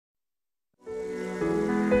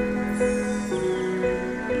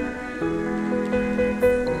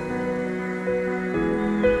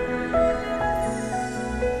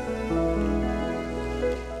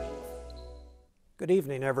Good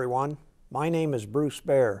evening, everyone. My name is Bruce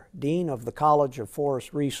Baer, Dean of the College of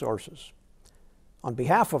Forest Resources. On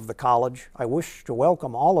behalf of the college, I wish to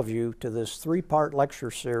welcome all of you to this three-part lecture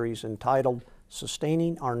series entitled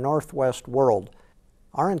Sustaining Our Northwest World.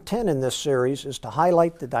 Our intent in this series is to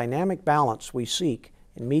highlight the dynamic balance we seek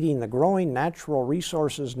in meeting the growing natural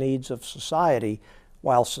resources needs of society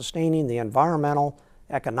while sustaining the environmental,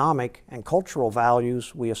 economic, and cultural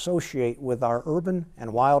values we associate with our urban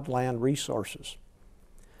and wildland resources.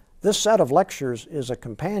 This set of lectures is a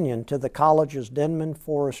companion to the college's Denman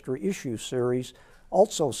Forestry Issue series,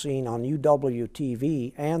 also seen on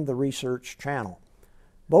UW-TV and the Research Channel.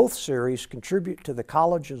 Both series contribute to the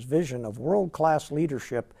college's vision of world-class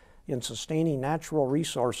leadership in sustaining natural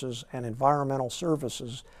resources and environmental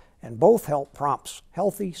services, and both help prompt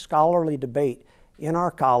healthy scholarly debate in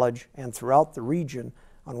our college and throughout the region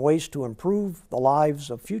on ways to improve the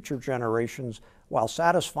lives of future generations while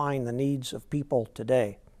satisfying the needs of people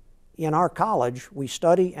today. In our college, we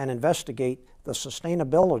study and investigate the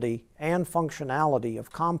sustainability and functionality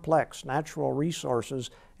of complex natural resources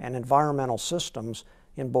and environmental systems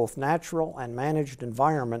in both natural and managed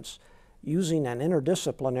environments using an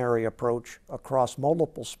interdisciplinary approach across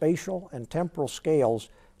multiple spatial and temporal scales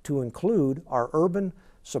to include our urban,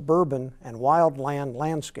 suburban, and wildland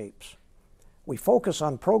landscapes. We focus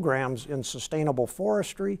on programs in sustainable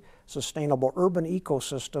forestry, sustainable urban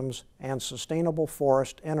ecosystems, and sustainable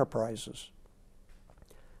forest enterprises.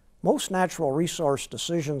 Most natural resource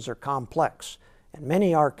decisions are complex, and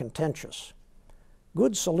many are contentious.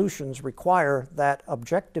 Good solutions require that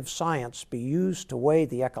objective science be used to weigh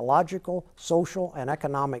the ecological, social, and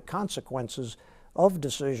economic consequences of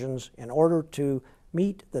decisions in order to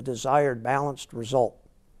meet the desired balanced result.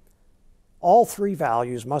 All three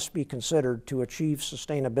values must be considered to achieve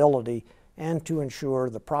sustainability and to ensure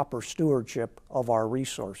the proper stewardship of our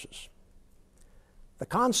resources. The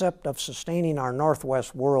concept of sustaining our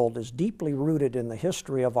Northwest world is deeply rooted in the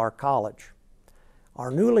history of our college. Our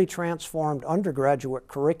newly transformed undergraduate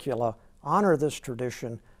curricula honor this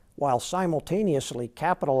tradition while simultaneously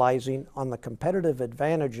capitalizing on the competitive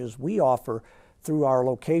advantages we offer through our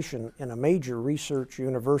location in a major research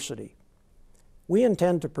university. We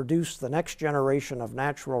intend to produce the next generation of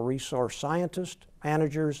natural resource scientists,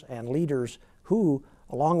 managers, and leaders who,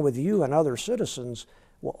 along with you and other citizens,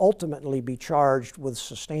 will ultimately be charged with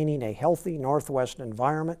sustaining a healthy Northwest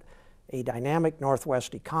environment, a dynamic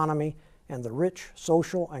Northwest economy, and the rich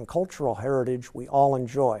social and cultural heritage we all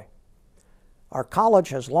enjoy. Our college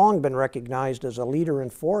has long been recognized as a leader in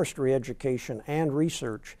forestry education and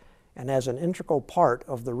research, and as an integral part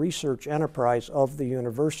of the research enterprise of the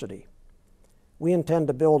university. We intend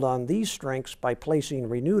to build on these strengths by placing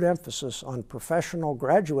renewed emphasis on professional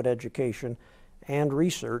graduate education and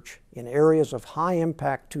research in areas of high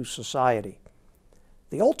impact to society.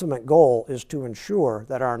 The ultimate goal is to ensure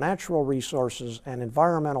that our natural resources and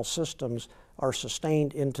environmental systems are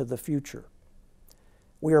sustained into the future.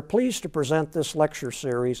 We are pleased to present this lecture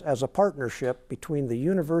series as a partnership between the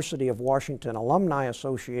University of Washington Alumni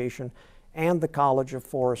Association and the College of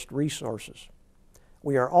Forest Resources.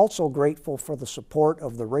 We are also grateful for the support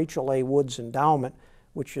of the Rachel A. Woods Endowment,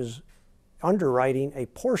 which is underwriting a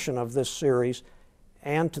portion of this series,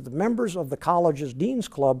 and to the members of the college's Dean's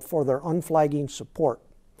Club for their unflagging support.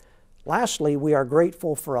 Lastly, we are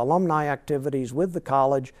grateful for alumni activities with the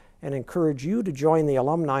college and encourage you to join the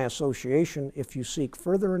Alumni Association if you seek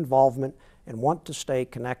further involvement and want to stay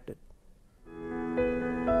connected.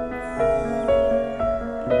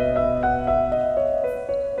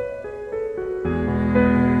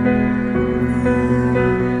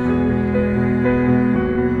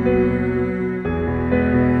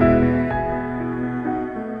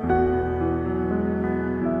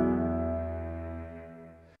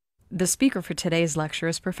 The speaker for today's lecture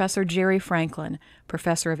is Professor Jerry Franklin,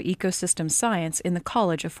 Professor of Ecosystem Science in the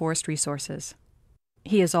College of Forest Resources.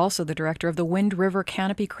 He is also the director of the Wind River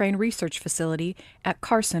Canopy Crane Research Facility at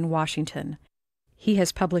Carson, Washington. He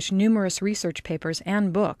has published numerous research papers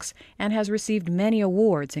and books and has received many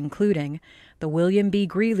awards, including the William B.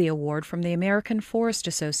 Greeley Award from the American Forest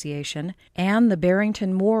Association and the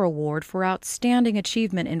Barrington Moore Award for Outstanding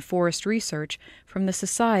Achievement in Forest Research from the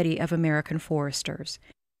Society of American Foresters.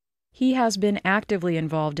 He has been actively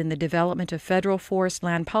involved in the development of federal forest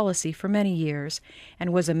land policy for many years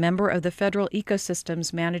and was a member of the Federal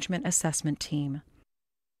Ecosystems Management Assessment Team.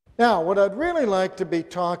 Now, what I'd really like to be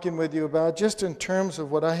talking with you about, just in terms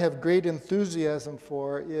of what I have great enthusiasm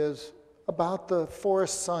for, is about the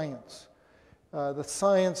forest science, the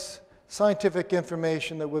scientific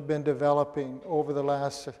information that we've been developing over the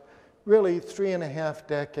last really 3.5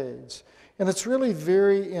 decades. And it's really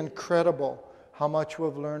very incredible how much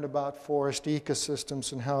we've learned about forest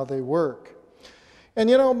ecosystems and how they work. And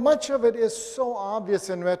much of it is so obvious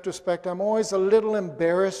in retrospect. I'm always a little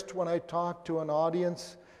embarrassed when I talk to an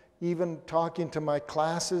audience, even talking to my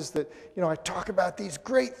classes, that, I talk about these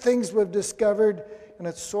great things we've discovered, and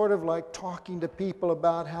it's sort of like talking to people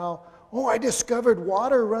about how, I discovered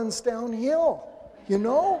water runs downhill,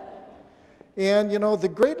 And,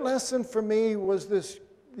 the great lesson for me was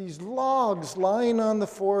these logs lying on the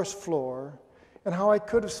forest floor, and how I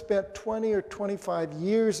could have spent 20 or 25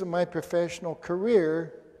 years of my professional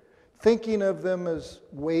career thinking of them as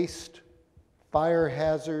waste, fire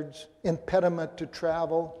hazards, impediment to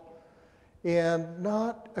travel, and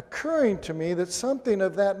not occurring to me that something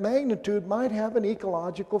of that magnitude might have an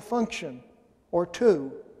ecological function or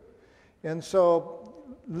two. And so,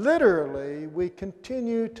 literally, we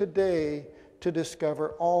continue today to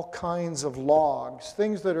discover all kinds of logs,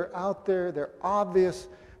 things that are out there, they're obvious,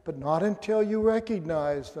 but not until you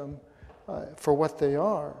recognize them for what they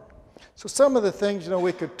are. So some of the things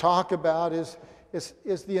we could talk about is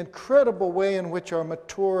the incredible way in which our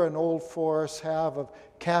mature and old forests have of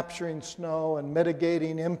capturing snow and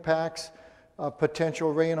mitigating impacts of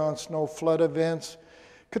potential rain on snow flood events.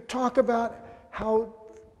 Could talk about how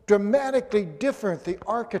dramatically different the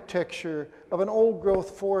architecture of an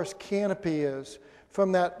old-growth forest canopy is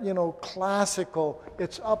from that, classical,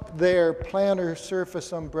 it's up there, planter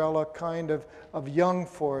surface umbrella kind of young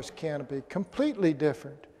forest canopy, completely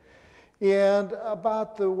different. And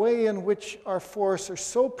about the way in which our forests are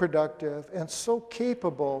so productive and so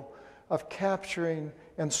capable of capturing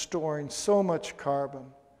and storing so much carbon.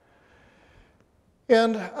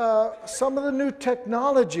 And some of the new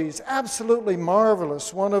technologies, absolutely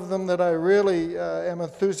marvelous. One of them that I really am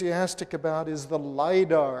enthusiastic about is the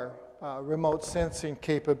LiDAR, remote sensing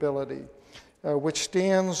capability, which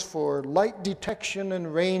stands for light detection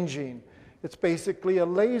and ranging. It's basically a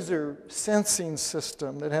laser sensing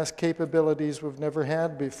system that has capabilities we've never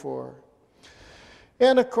had before.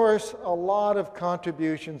 And of course, a lot of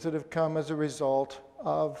contributions that have come as a result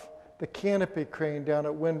of the canopy crane down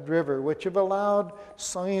at Wind River, which have allowed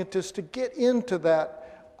scientists to get into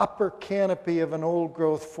that upper canopy of an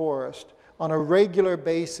old-growth forest on a regular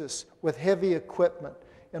basis with heavy equipment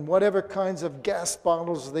and whatever kinds of gas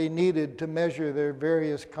bottles they needed to measure their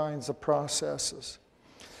various kinds of processes.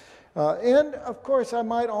 And of course, I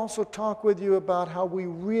might also talk with you about how we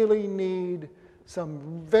really need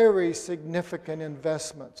some very significant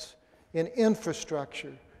investments in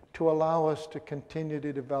infrastructure to allow us to continue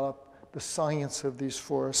to develop the science of these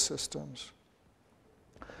forest systems.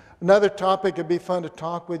 Another topic it'd be fun to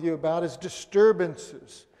talk with you about is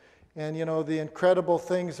disturbances and the incredible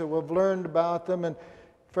things that we've learned about them. And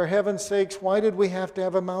for heaven's sakes, why did we have to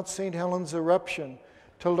have a Mount St. Helens eruption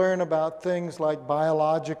to learn about things like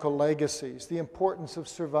biological legacies, the importance of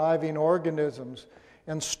surviving organisms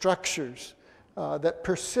and structures that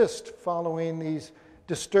persist following these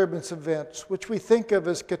disturbance events, which we think of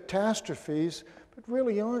as catastrophes, but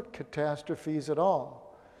really aren't catastrophes at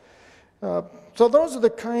all. So those are the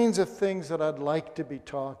kinds of things that I'd like to be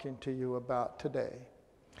talking to you about today.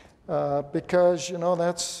 Because,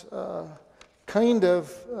 that's kind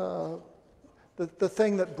of the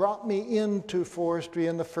thing that brought me into forestry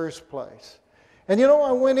in the first place. And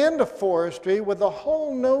I went into forestry with the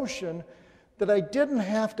whole notion that I didn't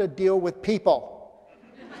have to deal with people.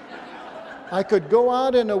 I could go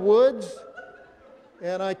out in the woods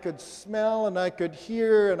and I could smell and I could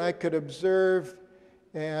hear and I could observe,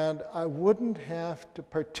 and I wouldn't have to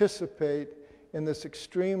participate in this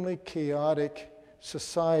extremely chaotic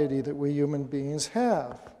society that we human beings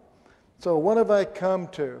have. So what have I come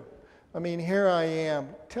to? Here I am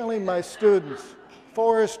telling my students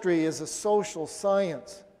forestry is a social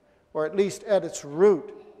science, or at least at its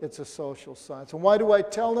root, it's a social science. And why do I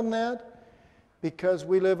tell them that? Because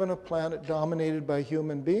we live on a planet dominated by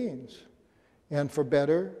human beings. And for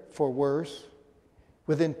better, for worse,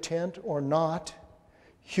 with intent or not,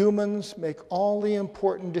 humans make all the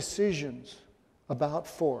important decisions about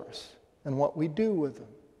forests and what we do with them.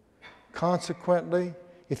 Consequently,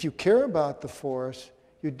 if you care about the forest,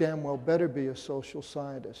 you damn well better be a social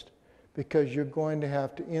scientist, because you're going to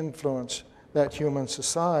have to influence that human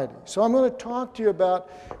society. So I'm going to talk to you about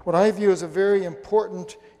what I view as a very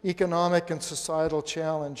important economic and societal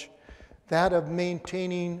challenge, that of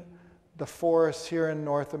maintaining the forests here in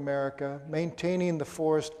North America, maintaining the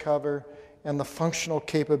forest cover and the functional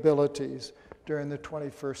capabilities during the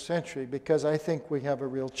 21st century, because I think we have a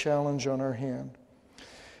real challenge on our hand.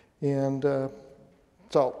 And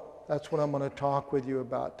so that's what I'm going to talk with you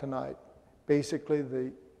about tonight. Basically,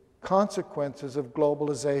 the consequences of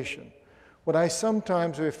globalization. what I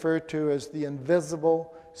sometimes refer to as the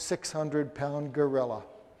invisible 600-pound gorilla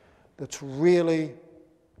that's really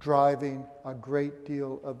driving a great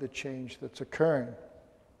deal of the change that's occurring.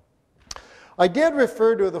 I did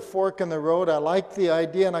refer to the fork in the road. I liked the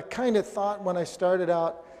idea, and I kind of thought when I started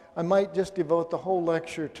out I might just devote the whole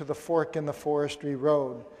lecture to the fork in the forestry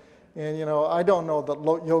road. And you know, I don't know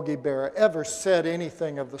that Yogi Berra ever said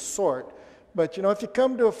anything of the sort, but you know, if you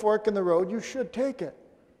come to a fork in the road, you should take it.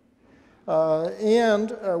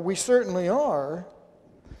 We certainly are.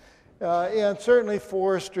 And certainly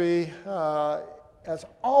forestry has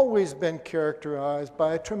always been characterized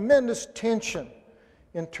by a tremendous tension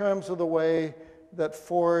in terms of the way that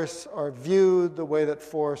forests are viewed, the way that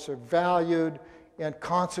forests are valued, and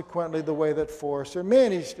consequently the way that forests are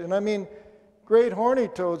managed. And I mean, great horny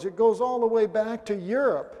toads, it goes all the way back to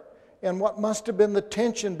Europe and what must have been the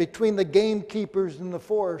tension between the gamekeepers and the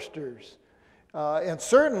foresters. And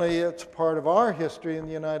certainly it's part of our history in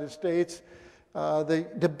the United States, the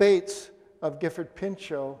debates of Gifford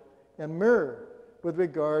Pinchot and Muir with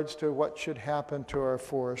regards to what should happen to our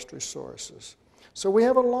forest resources. So we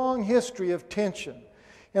have a long history of tension.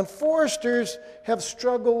 And foresters have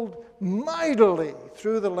struggled mightily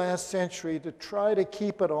through the last century to try to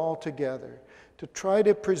keep it all together, to try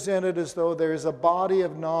to present it as though there is a body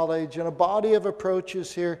of knowledge and a body of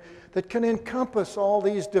approaches here that can encompass all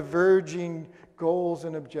these diverging goals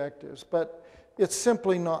and objectives. But it's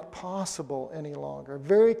simply not possible any longer.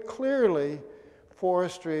 Very clearly,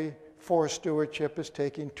 forest stewardship is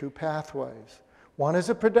taking two pathways. One is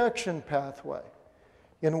a production pathway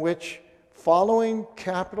in which, following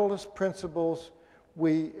capitalist principles,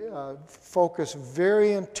 we focus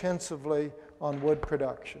very intensively on wood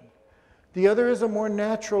production. The other is a more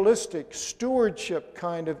naturalistic stewardship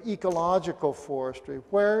kind of ecological forestry,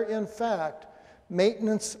 where in fact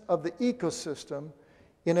maintenance of the ecosystem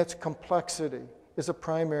in its complexity is a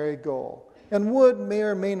primary goal. And wood may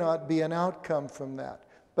or may not be an outcome from that,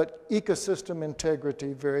 but ecosystem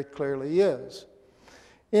integrity very clearly is.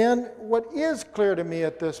 And what is clear to me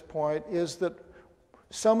at this point is that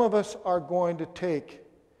some of us are going to take,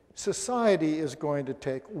 society is going to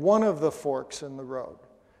take one of the forks in the road,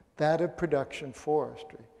 that of production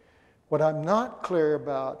forestry. What I'm not clear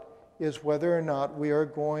about is whether or not we are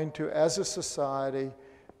going to, as a society,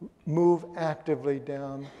 move actively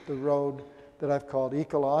down the road that I've called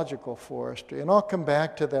ecological forestry. And I'll come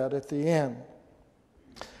back to that at the end.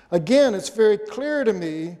 Again, it's very clear to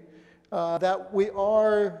me that we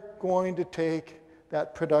are going to take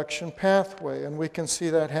that production pathway, and we can see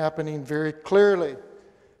that happening very clearly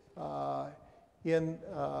in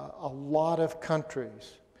a lot of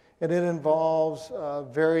countries. And it involves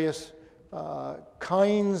various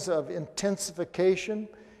kinds of intensification.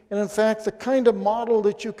 And in fact, the kind of model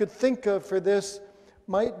that you could think of for this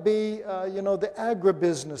might be, the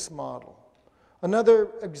agribusiness model. Another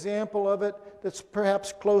example of it that's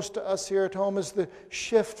perhaps close to us here at home is the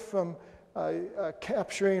shift from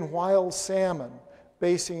capturing wild salmon,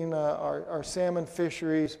 basing our salmon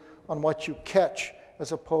fisheries on what you catch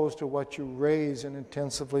as opposed to what you raise in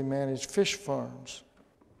intensively managed fish farms.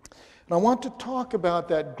 And I want to talk about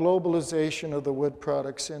that globalization of the wood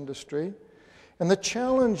products industry and the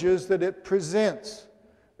challenges that it presents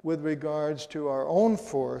with regards to our own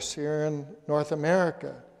forests here in North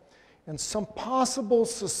America, and some possible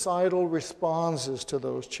societal responses to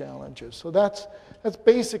those challenges. So that's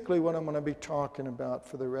basically what I'm going to be talking about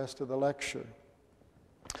for the rest of the lecture.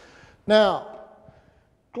 Now,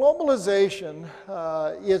 globalization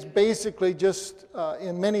is basically just,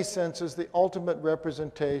 in many senses, the ultimate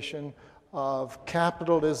representation of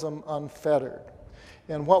capitalism unfettered.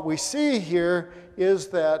 And what we see here is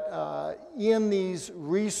that in these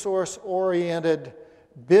resource-oriented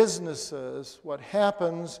businesses, what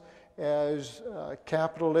happens as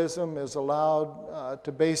capitalism is allowed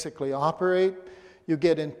to basically operate, you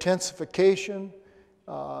get intensification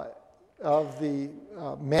of the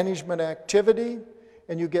management activity,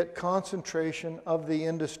 and you get concentration of the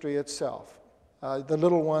industry itself. The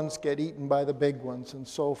little ones get eaten by the big ones and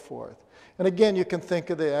so forth. And again, you can think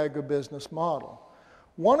of the agribusiness model.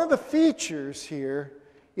 One of the features here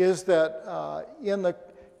is that in the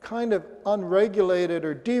kind of unregulated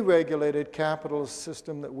or deregulated capitalist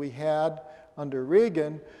system that we had under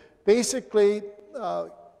Reagan, basically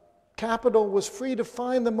capital was free to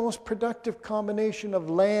find the most productive combination of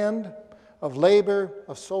land, of labor,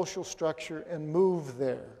 of social structure, and move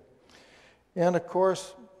there. And of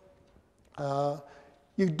course,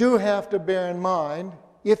 you do have to bear in mind,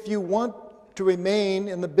 if you want to remain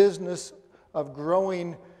in the business of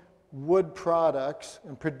growing wood products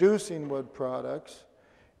and producing wood products,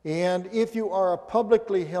 And if you are a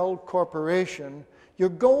publicly held corporation, your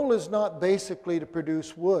goal is not basically to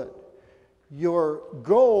produce wood. Your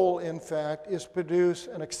goal, in fact, is to produce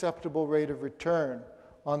an acceptable rate of return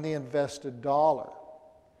on the invested dollar.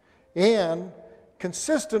 And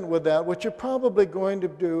consistent with that, what you're probably going to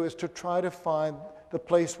do is to try to find the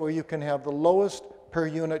place where you can have the lowest per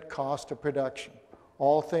unit cost of production,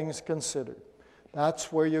 all things considered.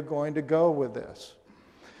 That's where you're going to go with this.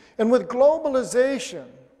 And with globalization,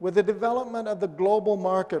 with the development of the global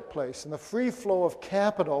marketplace and the free flow of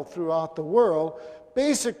capital throughout the world,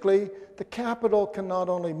 basically the capital can not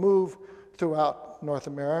only move throughout North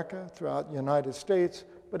America, throughout the United States,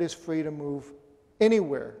 but is free to move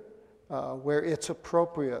anywhere where it's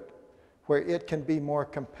appropriate, where it can be more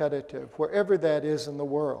competitive, wherever that is in the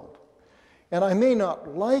world. And I may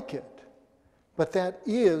not like it, but that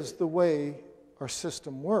is the way our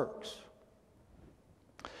system works.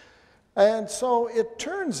 And so it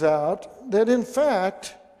turns out that, in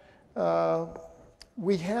fact,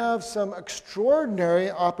 we have some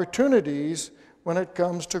extraordinary opportunities when it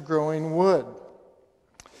comes to growing wood.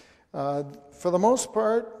 For the most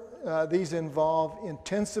part, these involve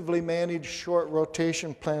intensively managed short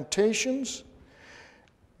rotation plantations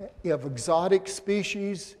of exotic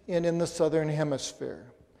species in the southern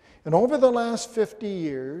hemisphere. And over the last 50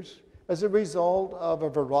 years, as a result of a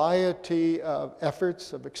variety of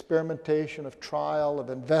efforts, of experimentation, of trial, of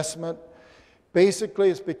investment, basically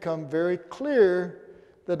it's become very clear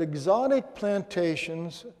that exotic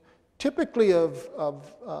plantations, typically of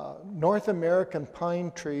North American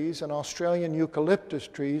pine trees and Australian eucalyptus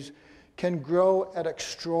trees, can grow at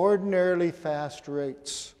extraordinarily fast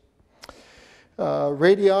rates.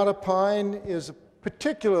 Radiata pine is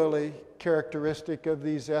particularly characteristic of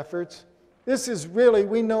these efforts. This is really,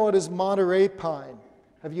 we know it as Monterey pine.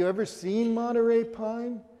 Have you ever seen Monterey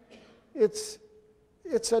pine? It's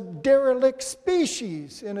a derelict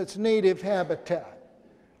species in its native habitat.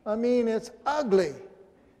 I mean, it's ugly.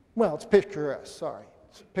 Well, it's picturesque, sorry.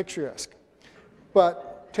 It's picturesque.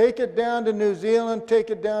 But take it down to New Zealand, take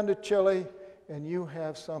it down to Chile, and you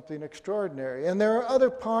have something extraordinary. And there are other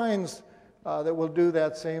pines that will do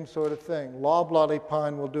that same sort of thing. Loblolly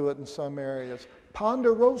pine will do it in some areas.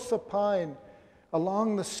 Ponderosa pine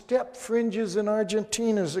along the steppe fringes in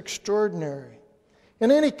Argentina is extraordinary.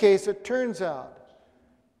 In any case, it turns out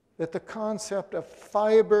that the concept of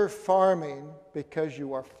fiber farming, because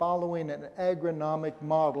you are following an agronomic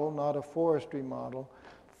model, not a forestry model,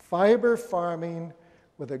 fiber farming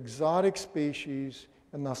with exotic species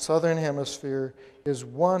in the southern hemisphere is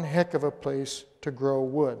one heck of a place to grow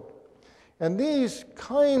wood. And these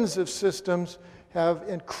kinds of systems have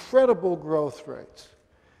incredible growth rates.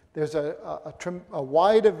 There's a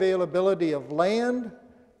wide availability of land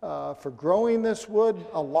for growing this wood.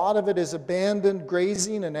 A lot of it is abandoned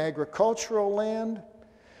grazing and agricultural land.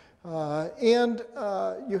 And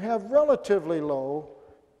you have relatively low,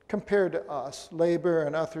 compared to us, labor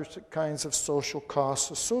and other kinds of social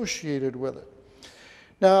costs associated with it.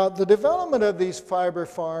 Now, the development of these fiber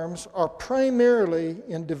farms are primarily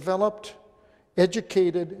in developed,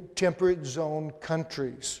 educated, temperate zone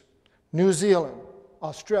countries. New Zealand,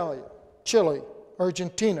 Australia, Chile,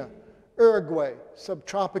 Argentina, Uruguay,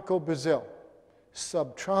 subtropical Brazil.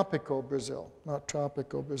 Subtropical Brazil, not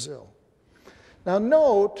tropical Brazil. Now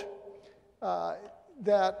note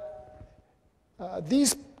that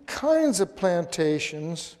these kinds of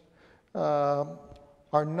plantations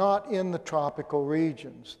are not in the tropical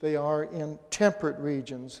regions. They are in temperate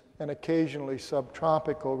regions and occasionally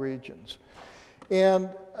subtropical regions. And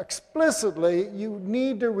explicitly, you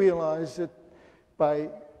need to realize that by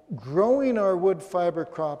growing our wood fiber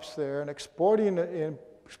crops there and exporting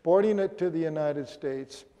it to the United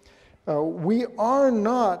States, we are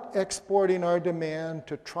not exporting our demand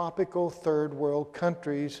to tropical third world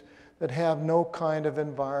countries that have no kind of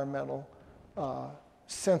environmental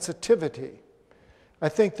sensitivity. I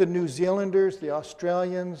think the New Zealanders, the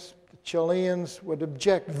Australians, the Chileans would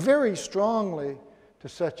object very strongly to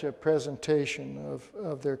such a presentation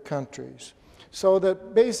of their countries. So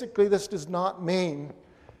that basically this does not mean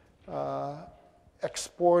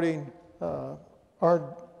exporting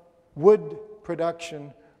our wood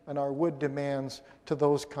production and our wood demands to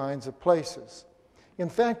those kinds of places. In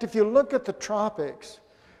fact, if you look at the tropics,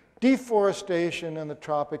 deforestation in the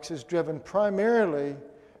tropics is driven primarily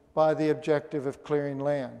by the objective of clearing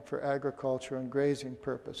land for agriculture and grazing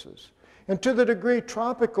purposes. And to the degree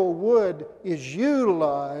tropical wood is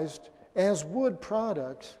utilized as wood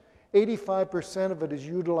products, 85% of it is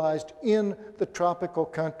utilized in the tropical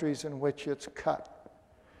countries in which it's cut.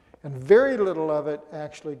 And very little of it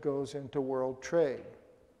actually goes into world trade.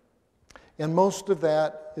 And most of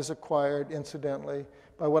that is acquired, incidentally,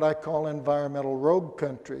 by what I call environmental rogue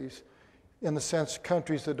countries, in the sense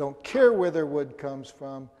countries that don't care where their wood comes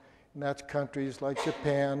from, and that's countries like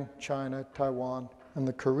Japan, China, Taiwan, and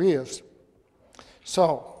the Koreas.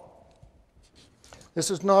 So, this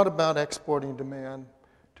is not about exporting demand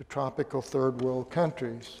to tropical third world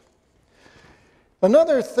countries.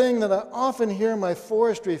 Another thing that I often hear my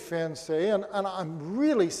forestry friends say, and I'm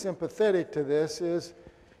really sympathetic to this, is,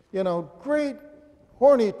 you know, great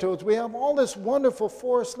horny toads, we have all this wonderful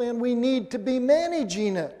forest land, we need to be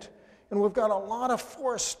managing it. And we've got a lot of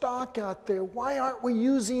forest stock out there. Why aren't we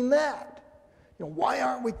using that? You know, why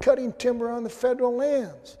aren't we cutting timber on the federal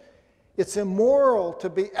lands? It's immoral to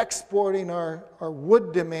be exporting our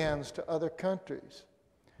wood demands to other countries.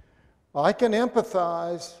 Well, I can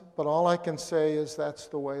empathize, but all I can say is that's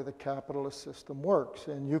the way the capitalist system works.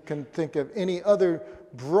 And you can think of any other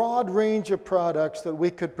broad range of products that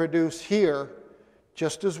we could produce here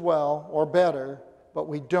just as well or better, but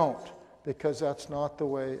we don't, because that's not the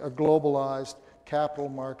way a globalized capital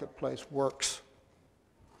marketplace works.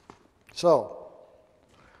 So,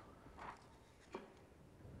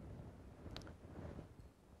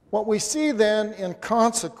 what we see then in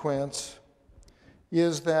consequence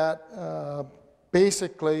is that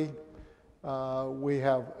basically we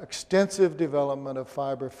have extensive development of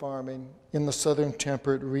fiber farming in the southern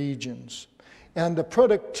temperate regions. And the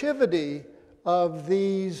productivity of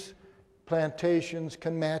these plantations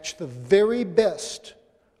can match the very best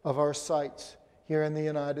of our sites here in the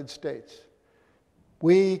United States.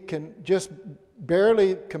 We can just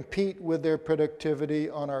barely compete with their productivity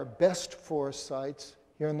on our best forest sites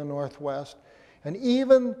here in the Northwest, and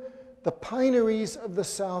even the pineries of the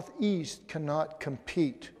Southeast cannot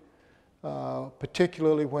compete,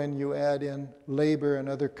 particularly when you add in labor and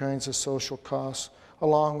other kinds of social costs,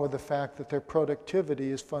 along with the fact that their productivity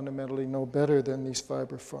is fundamentally no better than these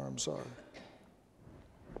fiber farms are.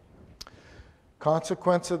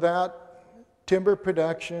 Consequence of that, timber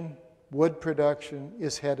production, wood production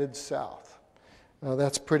is headed south.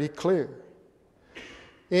 That's pretty clear.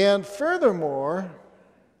 And furthermore,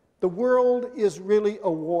 the world is really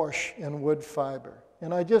awash in wood fiber.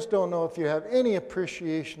 And I just don't know if you have any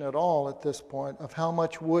appreciation at all at this point of how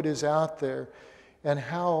much wood is out there and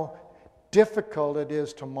how difficult it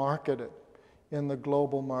is to market it in the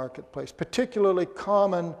global marketplace, particularly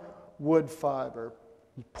common wood fiber,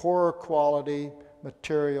 poorer quality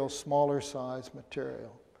material, smaller size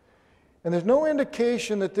material. And there's no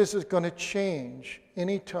indication that this is going to change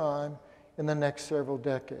anytime in the next several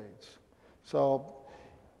decades. So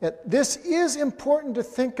this is important to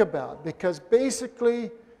think about, because basically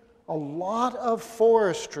a lot of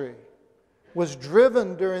forestry was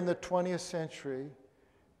driven during the 20th century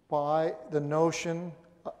by the notion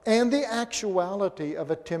and the actuality of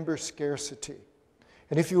a timber scarcity.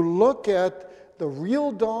 And if you look at the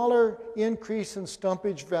real dollar increase in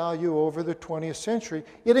stumpage value over the 20th century,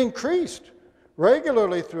 it increased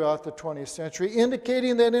regularly throughout the 20th century,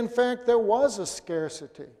 indicating that in fact there was a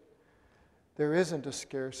scarcity. There isn't a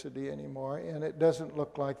scarcity anymore, and it doesn't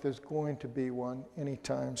look like there's going to be one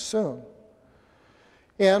anytime soon.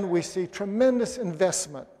 And we see tremendous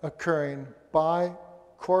investment occurring by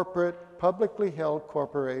corporate, publicly held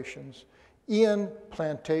corporations in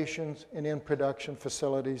plantations and in production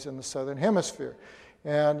facilities in the Southern Hemisphere.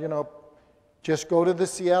 And, you know, just go to the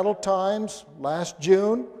Seattle Times last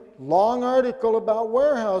June, long article about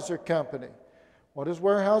Weyerhaeuser Company. What has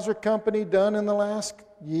Weyerhaeuser Company done in the last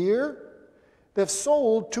year? They've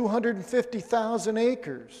sold 250,000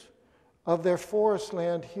 acres of their forest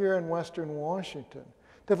land here in western Washington.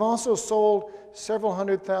 They've also sold several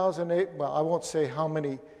hundred thousand acres, well, I won't say how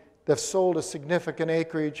many. They've sold a significant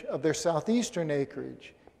acreage of their southeastern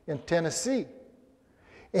acreage in Tennessee.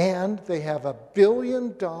 And they have a $1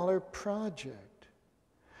 billion project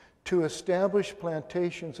to establish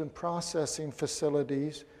plantations and processing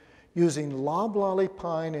facilities using loblolly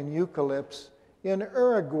pine and eucalypts in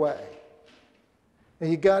Uruguay. Now,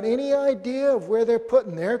 you got any idea of where they're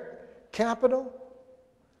putting their capital?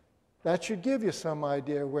 That should give you some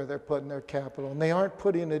idea where they're putting their capital. And they aren't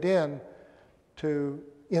putting it in to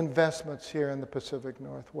investments here in the Pacific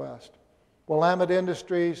Northwest. Willamette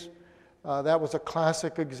Industries, that was a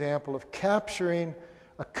classic example of capturing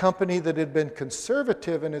a company that had been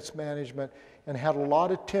conservative in its management and had a lot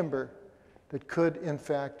of timber that could, in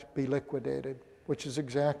fact, be liquidated, which is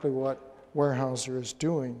exactly what Weyerhaeuser is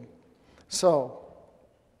doing. So,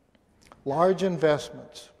 large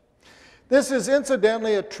investments. This is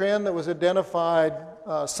incidentally a trend that was identified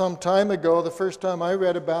some time ago. The first time I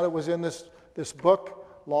read about it was in this book,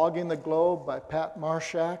 Logging the Globe by Pat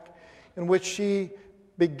Marshak, in which she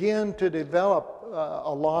begin to develop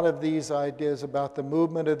a lot of these ideas about the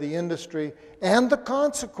movement of the industry and the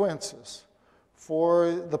consequences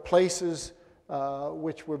for the places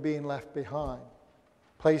which were being left behind.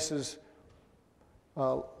 Places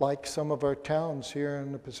like some of our towns here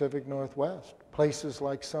in the Pacific Northwest, places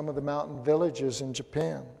like some of the mountain villages in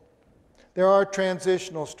Japan. There are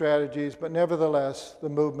transitional strategies, but nevertheless, the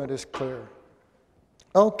movement is clear.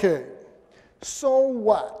 Okay, so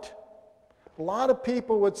what? A lot of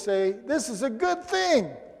people would say, this is a good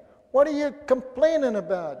thing. What are you complaining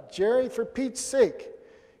about, Jerry, for Pete's sake?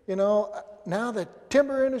 You know, now the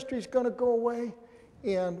timber industry is going to go away,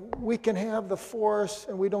 and we can have the forests,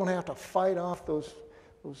 and we don't have to fight off those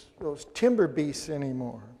timber beasts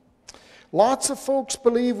anymore. Lots of folks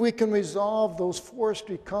believe we can resolve those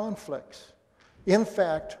forestry conflicts. In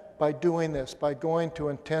fact, by doing this, by going to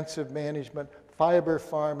intensive management, fiber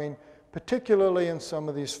farming, particularly in some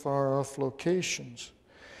of these far-off locations.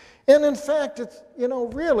 And in fact, it's, you know,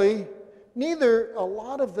 really, neither a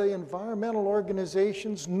lot of the environmental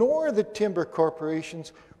organizations nor the timber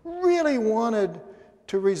corporations really wanted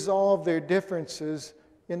to resolve their differences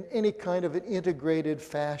in any kind of an integrated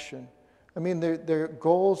fashion. I mean, their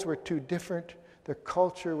goals were too different, their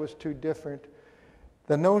culture was too different.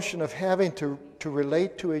 The notion of having to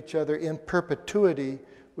relate to each other in perpetuity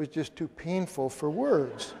was just too painful for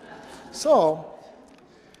words. So,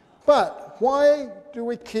 but why do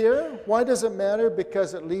we care? Why does it matter?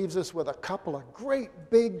 Because it leaves us with a couple of great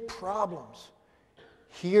big problems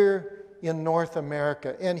here in North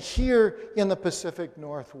America and here in the Pacific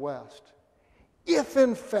Northwest. If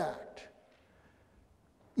in fact,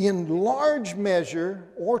 in large measure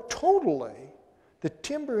or totally, the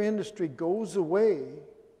timber industry goes away,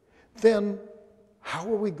 then how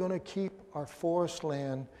are we going to keep our forest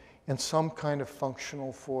land in some kind of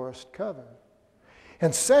functional forest cover?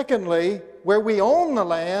 And secondly, where we own the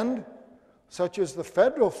land, such as the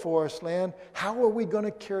federal forest land, how are we going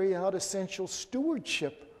to carry out essential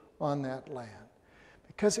stewardship on that land?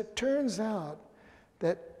 Because it turns out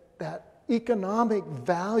that that economic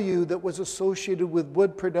value that was associated with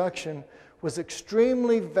wood production was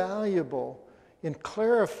extremely valuable in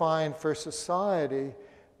clarifying for society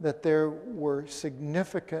that there were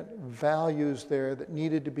significant values there that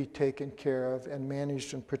needed to be taken care of and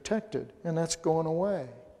managed and protected, and that's going away.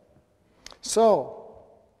 So,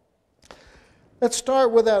 let's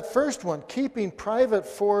start with that first one, keeping private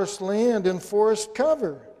forest land in forest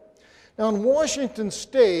cover. Now in Washington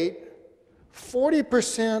State,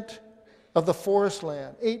 40% of the forest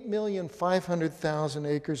land, 8,500,000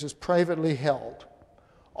 acres, is privately held,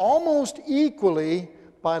 almost equally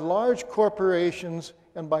by large corporations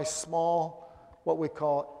and by small, what we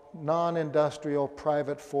call non-industrial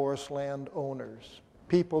private forest land owners,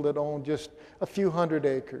 people that own just a few hundred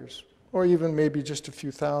acres, or even maybe just a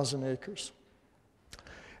few thousand acres.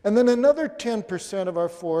 And then another 10% of our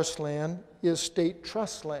forest land is state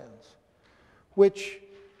trust lands, which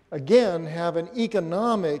again have an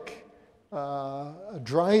economic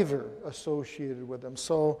driver associated with them.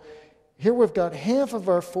 So here we've got half of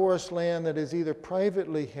our forest land that is either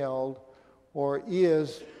privately held or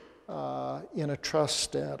is in a trust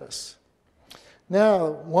status. Now,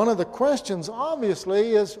 one of the questions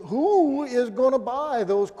obviously is who is going to buy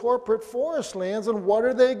those corporate forest lands and what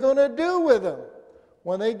are they going to do with them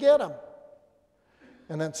when they get them?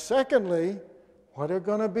 And then secondly, what are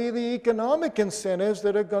going to be the economic incentives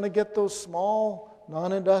that are going to get those small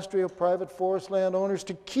non-industrial private forest land owners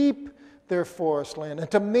to keep their forest land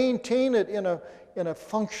and to maintain it in a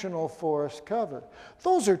functional forest cover?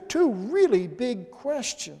 Those are two really big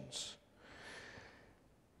questions.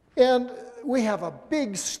 And we have a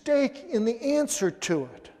big stake in the answer to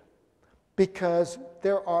it because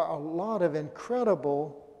there are a lot of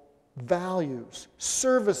incredible values,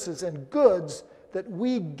 services, and goods that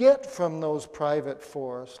we get from those private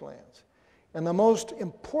forest lands. And the most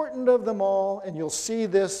important of them all, and you'll see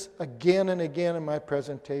this again and again in my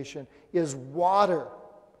presentation, is water.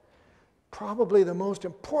 Probably the most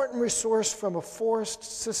important resource from a forest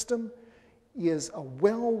system is a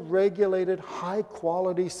well-regulated,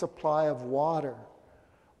 high-quality supply of water.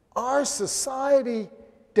 Our society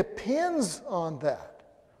depends on that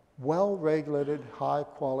well-regulated,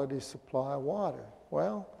 high-quality supply of water.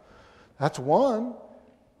 Well, that's one.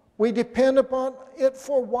 We depend upon it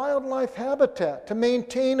for wildlife habitat, to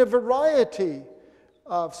maintain a variety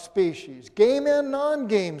of species, game and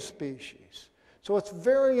non-game species. So it's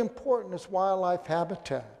very important as wildlife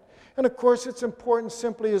habitat. And of course, it's important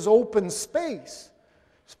simply as open space,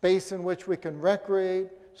 space in which we can recreate,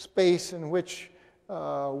 space in which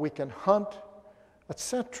we can hunt,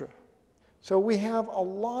 etc. So we have a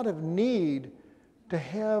lot of need to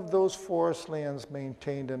have those forest lands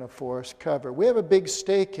maintained in a forest cover. We have a big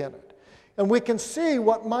stake in it. And we can see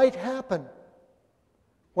what might happen,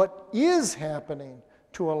 what is happening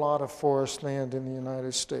to a lot of forest land in the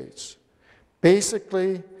United States.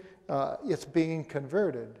 Basically, it's being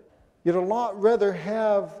converted. You'd a lot rather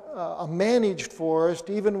have a managed forest,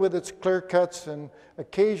 even with its clear cuts and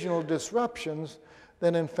occasional disruptions,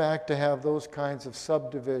 than in fact to have those kinds of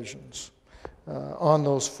subdivisions on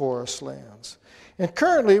those forest lands. And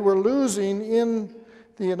currently we're losing in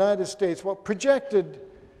the United States, what projected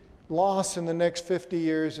loss in the next 50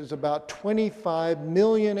 years is about 25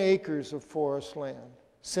 million acres of forest land,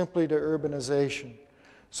 simply to urbanization.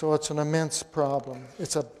 So it's an immense problem.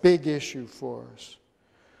 It's a big issue for us.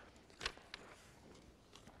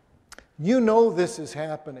 You know this is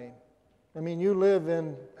happening. I mean, you live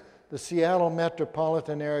in the Seattle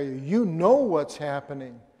metropolitan area. You know what's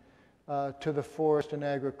happening to the forest and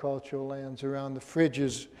agricultural lands around the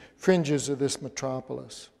fringes of this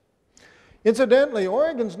metropolis. Incidentally,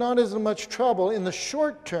 Oregon's not as much trouble in the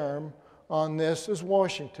short term on this as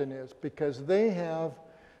Washington is, because they have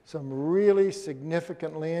some really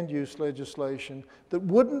significant land use legislation that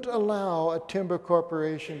wouldn't allow a timber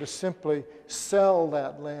corporation to simply sell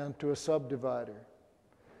that land to a subdivider.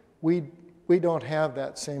 We don't have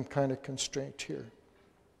that same kind of constraint here.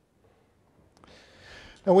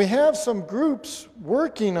 Now we have some groups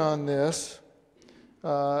working on this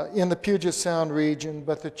in the Puget Sound region,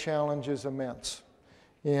 but the challenge is immense.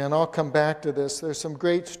 And I'll come back to this. There's some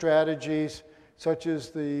great strategies, such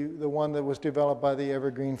as the one that was developed by the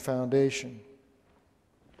Evergreen Foundation.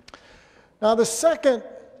 Now the second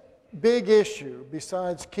big issue,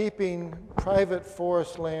 besides keeping private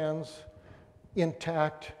forest lands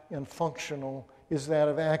intact and functional, is that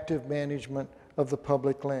of active management of the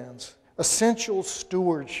public lands. Essential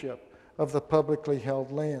stewardship of the publicly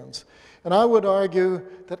held lands. And I would argue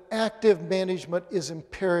that active management is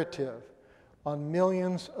imperative on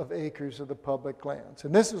millions of acres of the public lands.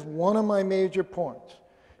 And this is one of my major points.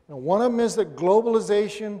 Now, one of them is that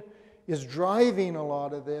globalization is driving a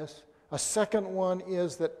lot of this. A second one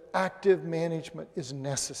is that active management is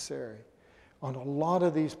necessary on a lot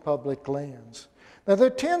of these public lands. Now,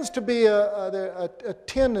 there tends to be a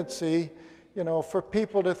tendency, for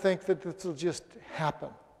people to think that this will just happen.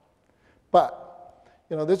 But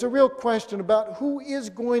there's a real question about who is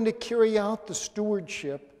going to carry out the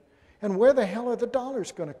stewardship and where the hell are the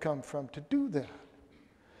dollars going to come from to do that.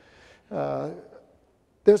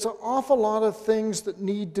 There's an awful lot of things that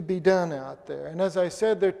need to be done out there. And as I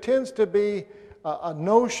said, there tends to be a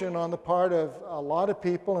notion on the part of a lot of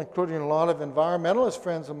people, including a lot of environmentalist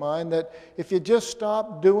friends of mine, that if you just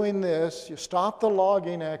stop doing this, you stop the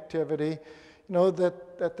logging activity,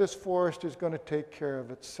 that this forest is going to take care of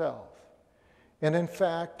itself. And in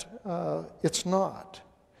fact, it's not.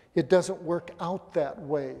 It doesn't work out that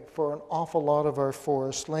way for an awful lot of our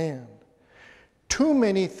forest land. Too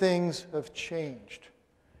many things have changed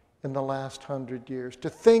in the last 100 years to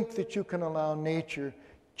think that you can allow nature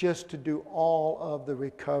just to do all of the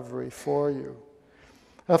recovery for you.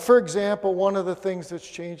 For example, one of the things that's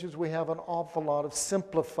changed is we have an awful lot of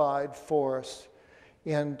simplified forests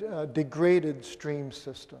and degraded stream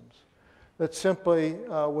systems that simply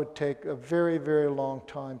would take a very, very long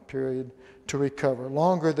time period to recover,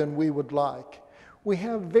 longer than we would like. We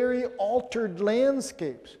have very altered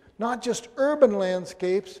landscapes, not just urban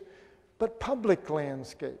landscapes, but public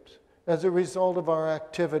landscapes as a result of our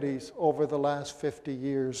activities over the last 50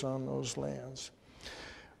 years on those lands.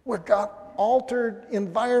 We've got altered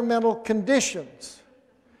environmental conditions.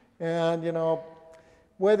 And,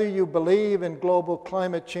 whether you believe in global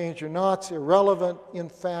climate change or not, it's irrelevant. In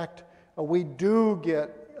fact, we do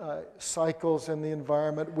get cycles in the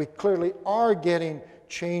environment. We clearly are getting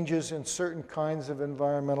changes in certain kinds of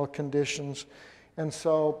environmental conditions. And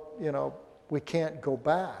so, we can't go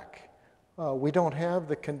back. We don't have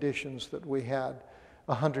the conditions that we had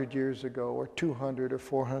 100 years ago or 200 or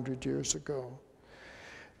 400 years ago.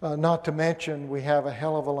 Not to mention, we have a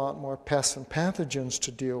hell of a lot more pests and pathogens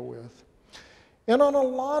to deal with. And on a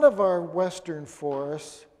lot of our western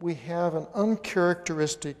forests, we have an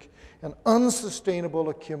uncharacteristic and unsustainable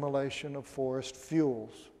accumulation of forest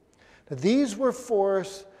fuels. Now, these were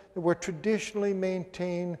forests that were traditionally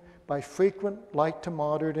maintained by frequent light to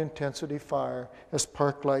moderate intensity fire as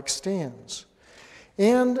park-like stands.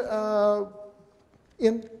 And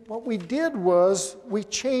what we did was we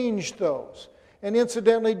changed those. And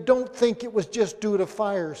incidentally, don't think it was just due to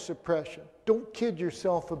fire suppression. Don't kid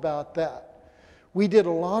yourself about that. We did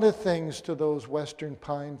a lot of things to those western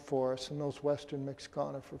pine forests and those western mixed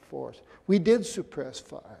conifer forests. We did suppress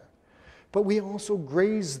fire. but we also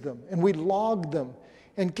graze them and we log them.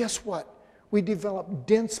 And guess what? We developed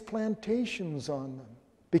dense plantations on them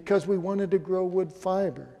because we wanted to grow wood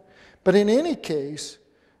fiber. But in any case,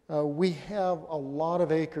 we have a lot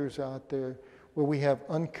of acres out there where we have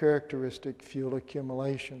uncharacteristic fuel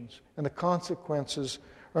accumulations, and the consequences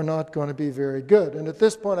are not going to be very good. And at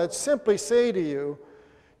this point, I'd simply say to you,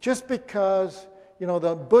 just because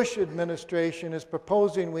the Bush administration is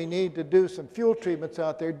proposing we need to do some fuel treatments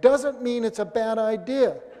out there doesn't mean it's a bad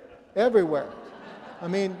idea everywhere. I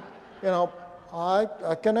mean,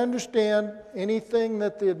 I can understand anything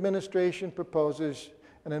that the administration proposes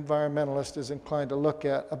an environmentalist is inclined to look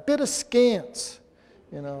at a bit askance.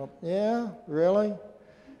 Yeah, really?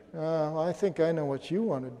 I think I know what you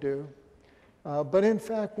want to do. But in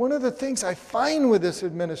fact, one of the things I find with this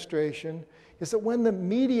administration is that when the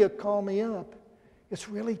media call me up, it's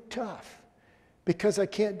really tough because I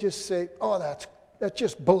can't just say, oh, that's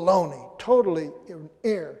just baloney, totally in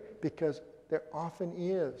air, because there often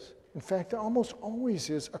is. In fact, there almost always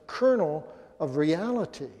is a kernel of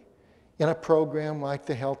reality in a program like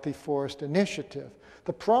the Healthy Forest Initiative.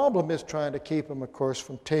 The problem is trying to keep them, of course,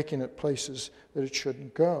 from taking it places that it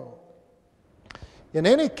shouldn't go. In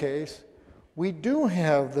any case, we do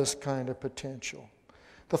have this kind of potential.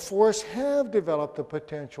 The forests have developed the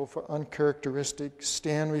potential for uncharacteristic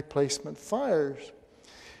stand replacement fires.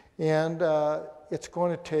 And it's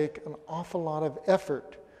going to take an awful lot of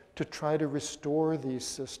effort to try to restore these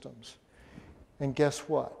systems. And guess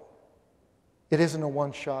what? It isn't a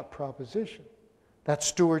one-shot proposition. That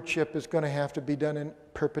stewardship is going to have to be done in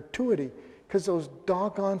perpetuity because those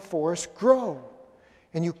doggone forests grow.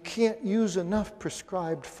 And you can't use enough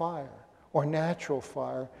prescribed fire or natural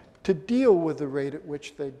fire to deal with the rate at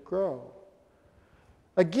which they grow.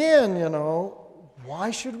 Again,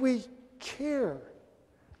 why should we care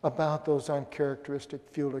about those uncharacteristic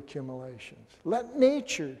fuel accumulations? Let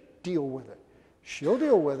nature deal with it. She'll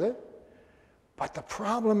deal with it. But the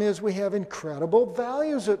problem is we have incredible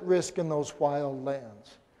values at risk in those wild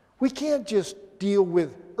lands. We can't just deal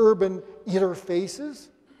with urban interfaces.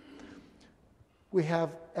 We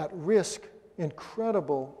have at risk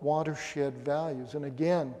incredible watershed values. And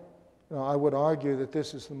again, I would argue that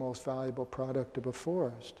this is the most valuable product of a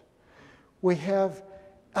forest. We have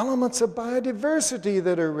elements of biodiversity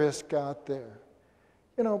that are at risk out there.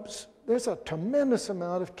 There's a tremendous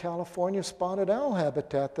amount of California spotted owl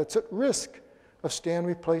habitat that's at risk of stand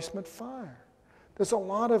replacement fire. There's a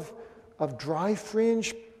lot of dry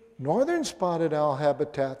fringe northern spotted owl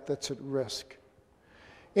habitat that's at risk.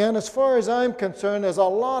 And as far as I'm concerned, there's a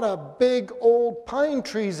lot of big old pine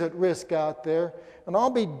trees at risk out there, and I'll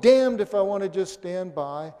be damned if I want to just stand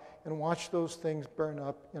by and watch those things burn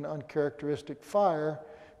up in uncharacteristic fire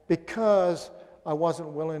because I wasn't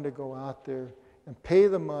willing to go out there and pay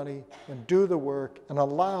the money and do the work and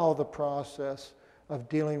allow the process of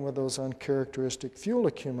dealing with those uncharacteristic fuel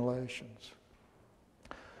accumulations.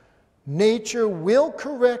 Nature will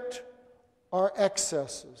correct our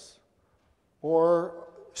excesses or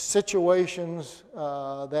situations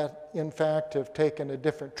that in fact have taken a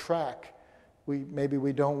different track. Maybe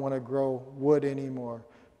we don't want to grow wood anymore,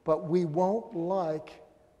 but we won't like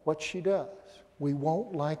what she does. We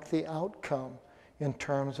won't like the outcome in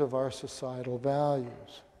terms of our societal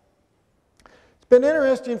values. It's been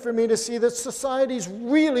interesting for me to see that societies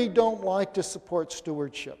really don't like to support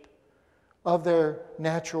stewardship of their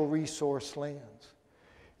natural resource lands.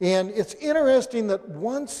 And it's interesting that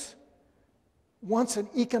once an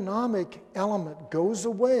economic element goes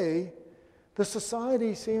away, the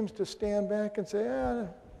society seems to stand back and say, I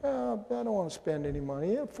don't want to spend any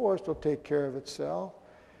money. The forest will take care of itself.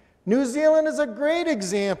 New Zealand is a great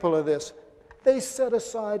example of this. They set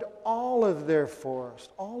aside all of their forests,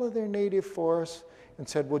 all of their native forests, and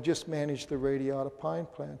said, we'll just manage the radiata pine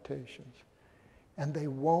plantations. And they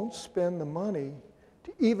won't spend the money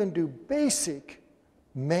to even do basic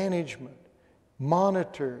management,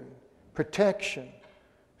 monitoring, protection,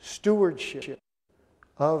 stewardship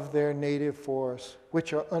of their native forests,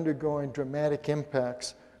 which are undergoing dramatic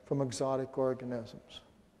impacts from exotic organisms.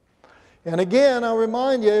 And again, I'll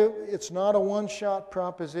remind you, it's not a one-shot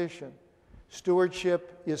proposition.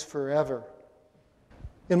 Stewardship is forever.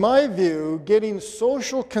 In my view, getting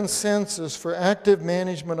social consensus for active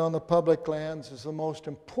management on the public lands is the most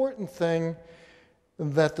important thing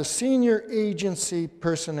that the senior agency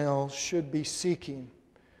personnel should be seeking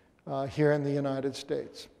here in the United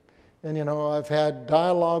States. And I've had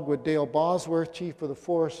dialogue with Dale Bosworth, Chief of the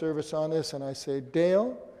Forest Service, on this, and I say,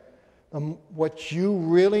 Dale, what you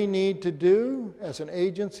really need to do as an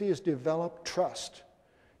agency is develop trust.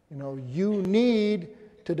 You need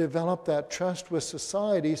to develop that trust with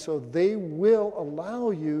society so they will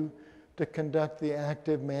allow you to conduct the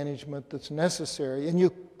active management that's necessary. And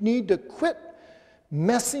you need to quit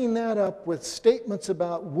messing that up with statements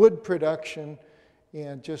about wood production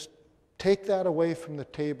and just take that away from the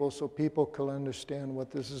table so people can understand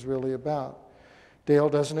what this is really about. Dale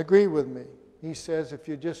doesn't agree with me. He says, if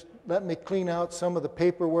you just let me clean out some of the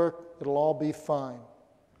paperwork, it'll all be fine.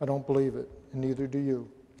 I don't believe it, and neither do you.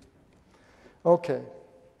 Okay.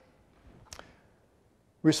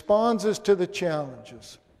 Responses to the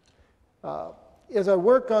challenges. As I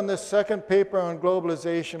work on this second paper on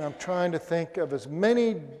globalization, I'm trying to think of as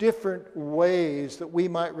many different ways that we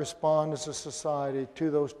might respond as a society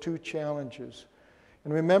to those two challenges.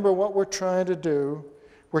 And remember what we're trying to do.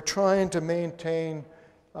 We're trying to maintain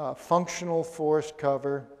functional forest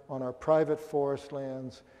cover on our private forest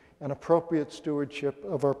lands and appropriate stewardship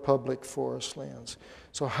of our public forest lands.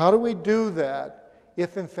 So how do we do that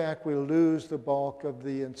if in fact we lose the bulk of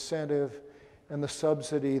the incentive and the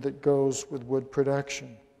subsidy that goes with wood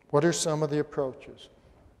production? What are some of the approaches?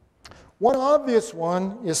 One obvious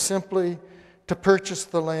one is simply to purchase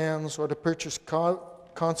the lands or to purchase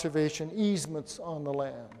conservation easements on the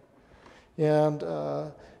land. And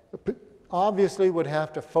obviously would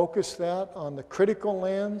have to focus that on the critical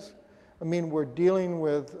lands. I mean, we're dealing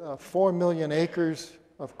with 4 million acres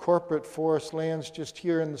of corporate forest lands just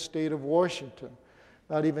here in the state of Washington,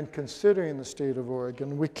 not even considering the state of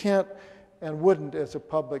Oregon. We can't and wouldn't, as a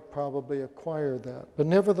public, probably acquire that. But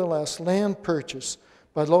nevertheless, land purchase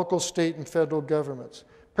by local, state, and federal governments,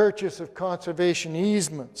 purchase of conservation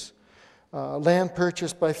easements, land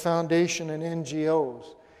purchase by foundation and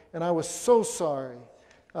NGOs. And I was so sorry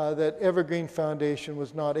that Evergreen Foundation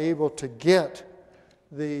was not able to get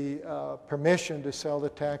the permission to sell the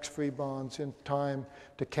tax-free bonds in time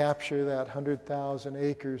to capture that 100,000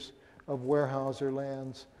 acres of Weyerhaeuser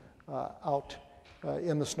lands out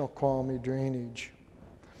in the Snoqualmie drainage.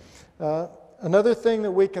 Another thing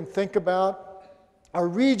that we can think about are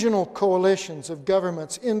regional coalitions of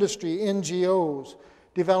governments, industry, NGOs,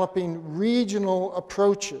 developing regional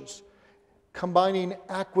approaches, combining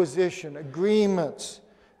acquisition, agreements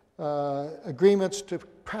to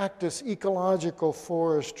practice ecological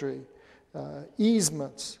forestry,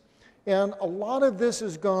 easements. And a lot of this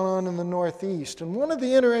has gone on in the Northeast. And one of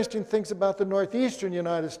the interesting things about the Northeastern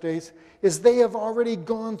United States is they have already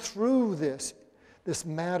gone through this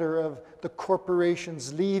matter of the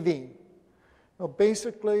corporations leaving. Now,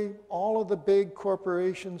 basically, all of the big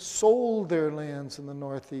corporations sold their lands in the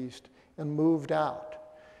Northeast and moved out.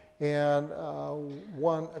 And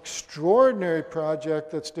one extraordinary project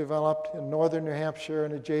that's developed in northern New Hampshire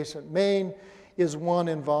and adjacent Maine is one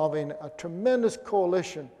involving a tremendous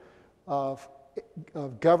coalition of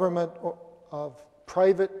government, of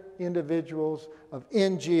private individuals, of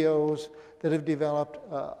NGOs that have developed,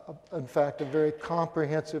 in fact, a very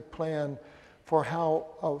comprehensive plan for how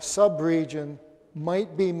a sub-region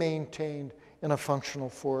might be maintained in a functional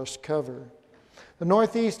forest cover. The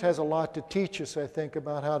Northeast has a lot to teach us, I think,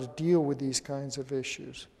 about how to deal with these kinds of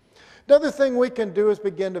issues. Another thing we can do is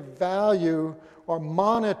begin to value or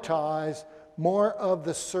monetize more of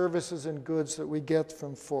the services and goods that we get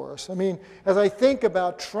from forests. I mean, as I think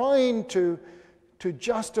about trying to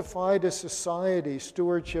justify to society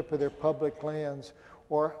stewardship of their public lands,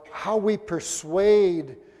 or how we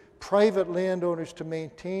persuade private landowners to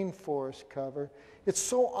maintain forest cover, it's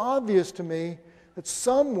so obvious to me that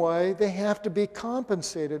some way they have to be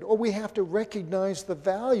compensated, or we have to recognize the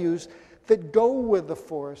values that go with the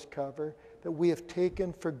forest cover that we have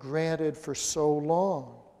taken for granted for so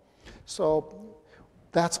long. So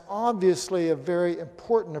that's obviously a very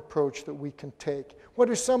important approach that we can take. What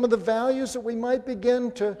are some of the values that we might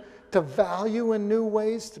begin to value in new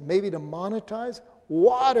ways, maybe to monetize?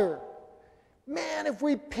 Water. Man, if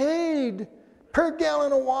we paid per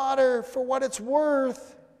gallon of water for what it's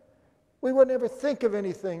worth, we would never think of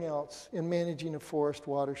anything else in managing a forest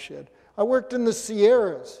watershed. I worked in the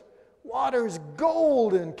Sierras. Water is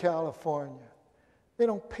gold in California. They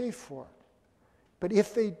don't pay for it. But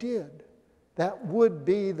if they did, that would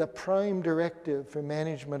be the prime directive for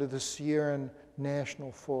management of the Sierra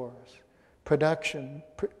National Forest. Protection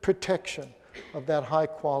of that high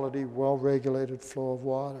quality, well-regulated flow of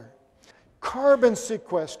water. Carbon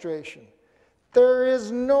sequestration. There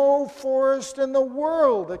is no forest in the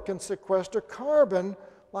world that can sequester carbon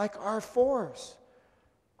like our forests.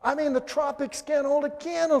 I mean, the tropics can't hold a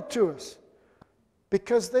candle to us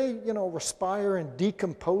because they, respire and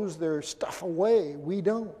decompose their stuff away. We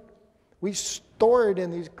don't. We store it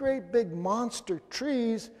in these great big monster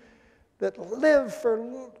trees that live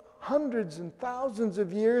for hundreds and thousands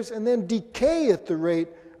of years and then decay at the rate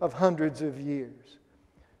of hundreds of years.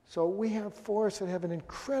 So we have forests that have an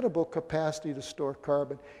incredible capacity to store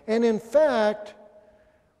carbon. And in fact,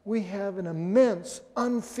 we have an immense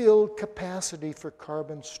unfilled capacity for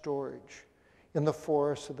carbon storage in the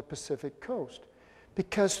forests of the Pacific coast.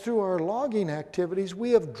 Because through our logging activities,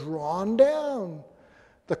 we have drawn down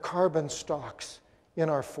the carbon stocks in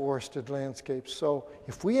our forested landscapes. So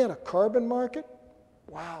if we had a carbon market,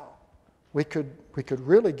 wow, we could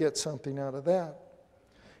really get something out of that.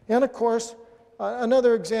 And of course,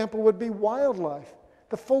 another example would be wildlife.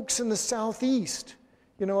 The folks in the southeast,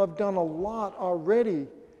 have done a lot already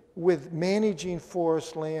with managing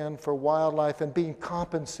forest land for wildlife and being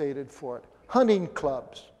compensated for it. Hunting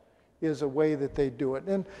clubs is a way that they do it.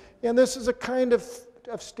 And this is a kind of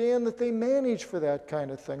stand that they manage for that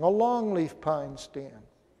kind of thing, a longleaf pine stand.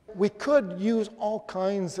 We could use all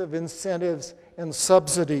kinds of incentives and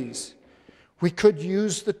subsidies. We could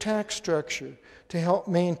use the tax structure to help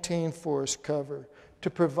maintain forest cover, to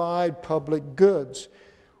provide public goods.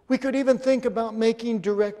 We could even think about making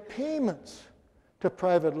direct payments to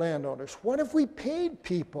private landowners. What if we paid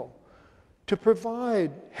people to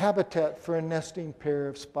provide habitat for a nesting pair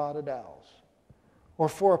of spotted owls or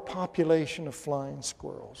for a population of flying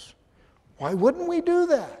squirrels? Why wouldn't we do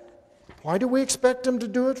that? Why do we expect them to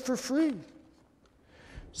do it for free?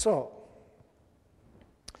 So,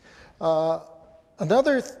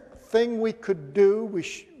 another thing we could do,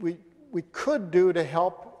 we could do to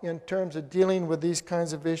help in terms of dealing with these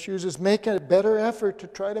kinds of issues is make a better effort to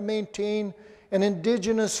try to maintain an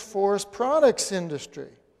indigenous forest products industry.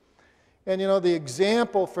 And the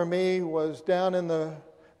example for me was down in the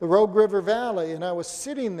Rogue River Valley, and I was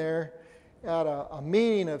sitting there at a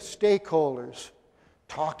meeting of stakeholders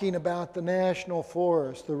talking about the national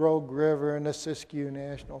forest, the Rogue River and the Siskiyou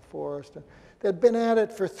National Forest. And they'd been at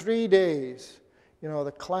it for 3 days,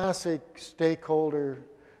 the classic stakeholder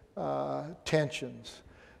tensions.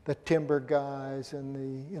 The timber guys and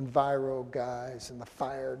the enviro guys and the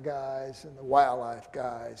fire guys and the wildlife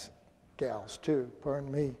guys, gals too,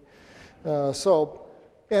 pardon me.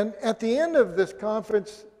 And at the end of this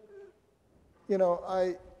conference,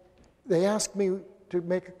 they asked me to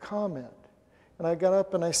make a comment. And I got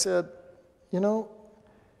up and I said,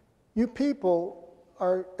 you people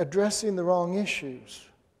are addressing the wrong issues.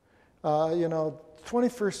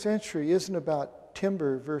 21st century isn't about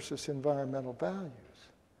timber versus environmental values.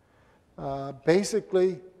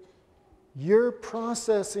 Basically, your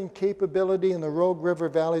processing capability in the Rogue River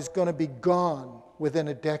Valley is going to be gone within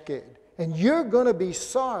a decade. And you're going to be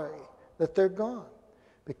sorry that they're gone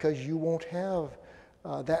because you won't have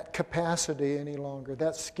that capacity any longer,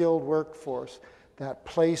 that skilled workforce, that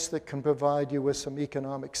place that can provide you with some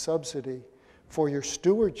economic subsidy for your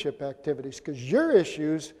stewardship activities, because your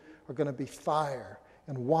issues are going to be fire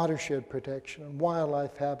and watershed protection and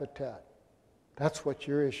wildlife habitat. That's what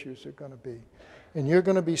your issues are going to be. And you're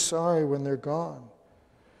going to be sorry when they're gone.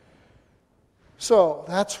 So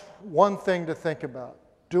that's one thing to think about,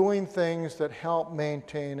 doing things that help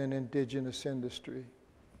maintain an indigenous industry.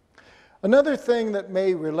 Another thing that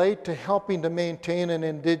may relate to helping to maintain an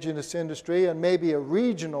indigenous industry and maybe a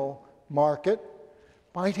regional market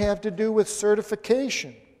might have to do with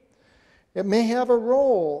certification. It may have a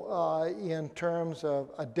role in terms of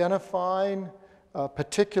identifying a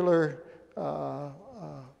particular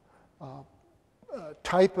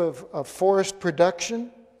type of forest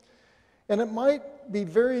production, and it might be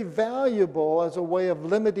very valuable as a way of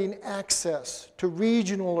limiting access to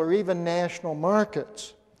regional or even national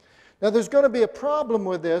markets. Now, there's going to be a problem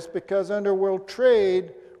with this because under World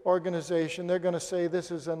Trade Organization, they're going to say this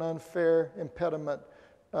is an unfair impediment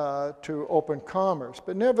to open commerce.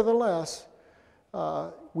 But nevertheless,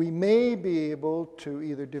 we may be able to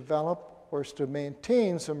either develop or to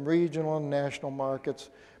maintain some regional and national markets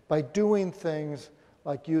by doing things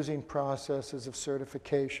like using processes of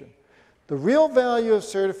certification. The real value of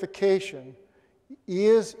certification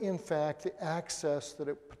is, in fact, the access that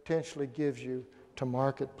it potentially gives you to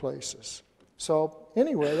marketplaces. So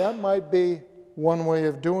anyway, that might be one way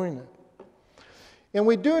of doing it. And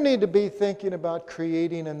we do need to be thinking about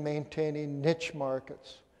creating and maintaining niche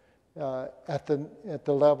markets at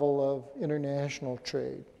the level of international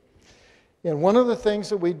trade. And one of the things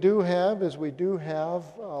that we do have is we do have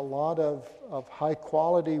a lot of high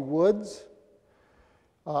quality woods.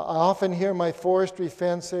 I often hear my forestry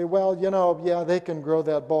friends say, well, yeah, they can grow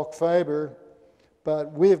that bulk fiber,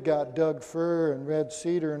 but we've got Doug fir and red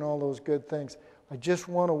cedar and all those good things. I just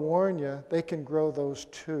want to warn you, they can grow those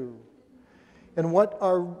too. And what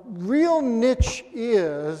our real niche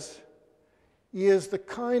is is the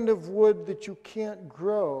kind of wood that you can't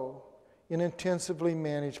grow in intensively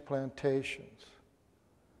managed plantations.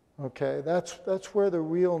 Okay, that's where the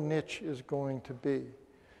real niche is going to be.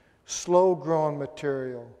 Slow-grown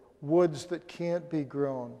material, woods that can't be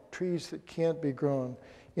grown, trees that can't be grown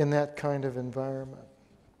in that kind of environment.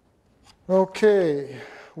 Okay,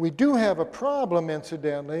 we do have a problem,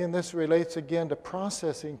 incidentally, and this relates again to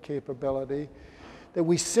processing capability, that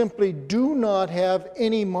we simply do not have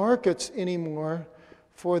any markets anymore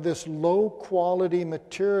for this low-quality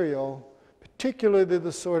material, particularly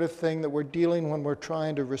the sort of thing that we're dealing when we're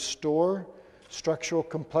trying to restore structural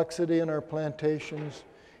complexity in our plantations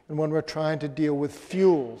and when we're trying to deal with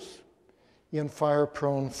fuels in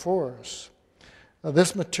fire-prone forests. Now,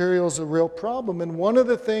 this material is a real problem, and one of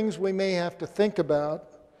the things we may have to think about,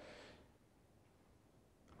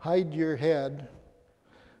 hide your head,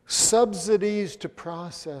 subsidies to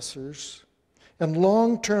processors and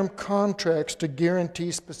long-term contracts to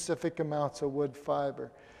guarantee specific amounts of wood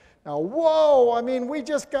fiber. Now, whoa, I mean, we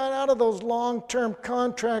just got out of those long-term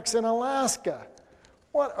contracts in Alaska.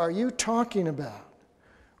 What are you talking about?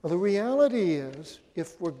 Well, the reality is,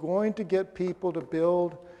 if we're going to get people to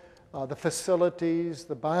build the facilities,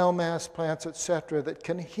 the biomass plants, etc., that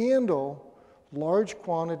can handle large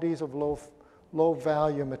quantities of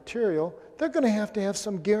low-value material, they're going to have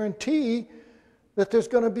some guarantee that there's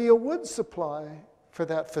going to be a wood supply for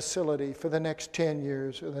that facility for the next 10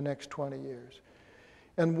 years or the next 20 years.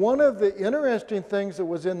 And one of the interesting things that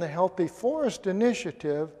was in the Healthy Forest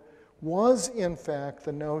Initiative was, in fact,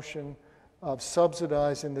 the notion of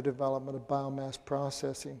subsidizing the development of biomass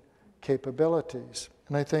processing capabilities.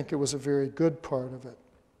 And I think it was a very good part of it.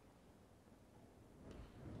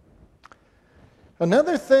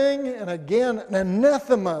 Another thing, and again, an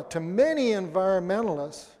anathema to many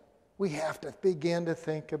environmentalists, we have to begin to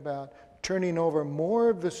think about turning over more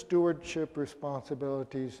of the stewardship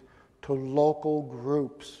responsibilities to local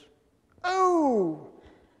groups. Oh,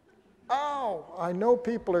 I know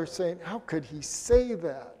people are saying, how could he say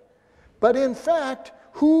that? But in fact,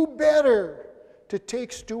 who better to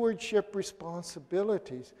take stewardship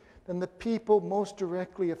responsibilities than the people most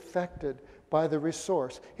directly affected by the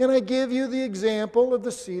resource? And I give you the example of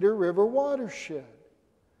the Cedar River watershed,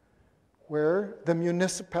 where the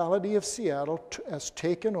municipality of Seattle has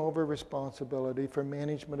taken over responsibility for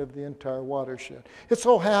management of the entire watershed. It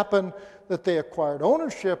so happened that they acquired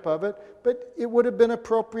ownership of it, but it would have been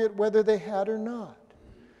appropriate whether they had or not.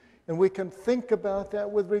 And we can think about that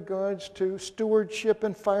with regards to stewardship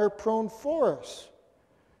in fire-prone forests.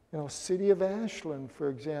 You know, city of Ashland, for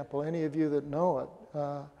example, any of you that know it,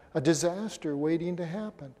 a disaster waiting to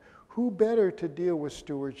happen. Who better to deal with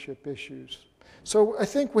stewardship issues? So I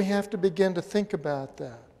think we have to begin to think about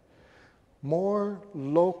that. More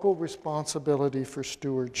local responsibility for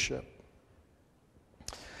stewardship.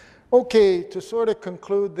 Okay, to sort of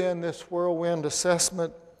conclude then this whirlwind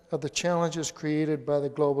assessment of the challenges created by the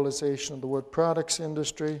globalization of the wood products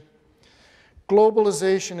industry.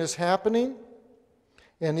 Globalization is happening,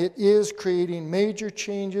 and it is creating major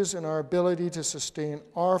changes in our ability to sustain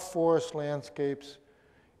our forest landscapes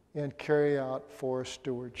and carry out forest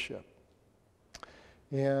stewardship.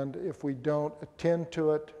 And if we don't attend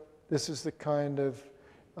to it, this is the kind of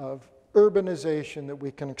urbanization that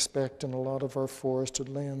we can expect in a lot of our forested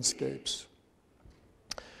landscapes.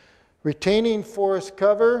 Retaining forest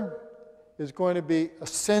cover is going to be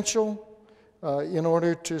essential in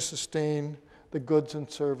order to sustain the goods and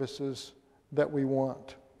services that we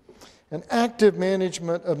want. An active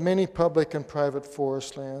management of many public and private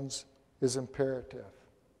forest lands is imperative.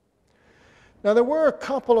 Now, there were a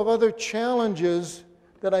couple of other challenges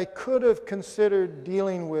that I could have considered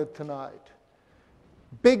dealing with tonight.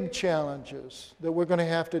 Big challenges that we're going to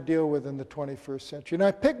have to deal with in the 21st century. And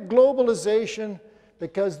I picked globalization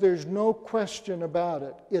because there's no question about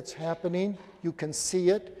it. It's happening. You can see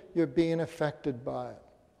it. You're being affected by it.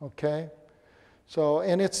 Okay? So,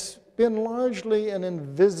 and it's been largely an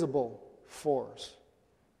invisible force,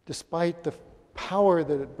 despite the power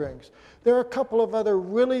that it brings. There are a couple of other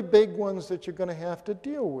really big ones that you're going to have to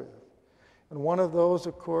deal with. And one of those,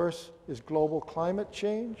 of course, is global climate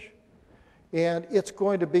change. And it's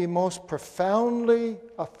going to be most profoundly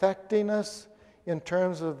affecting us in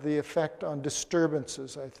terms of the effect on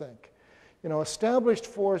disturbances, I think. You know, established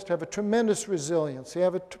forests have a tremendous resilience. They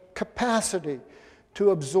have a capacity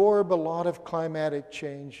to absorb a lot of climatic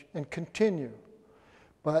change and continue.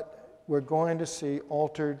 But we're going to see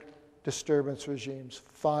altered disturbance regimes,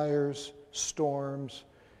 fires, storms,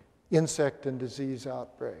 insect and disease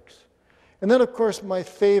outbreaks. And then, of course, my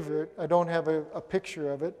favorite, I don't have a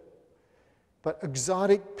picture of it, but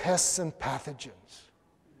exotic pests and pathogens.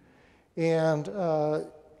 And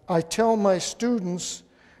I tell my students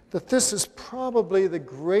that this is probably the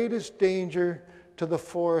greatest danger to the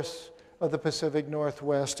forests of the Pacific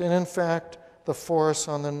Northwest, and in fact, the forests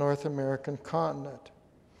on the North American continent.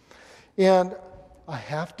 And I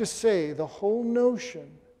have to say, the whole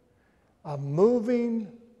notion of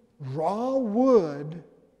moving raw wood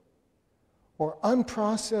or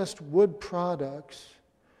unprocessed wood products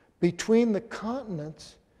between the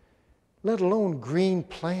continents, let alone green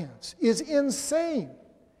plants, is insane.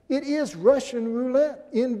 It is Russian roulette,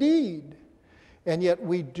 indeed. And yet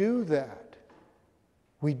we do that.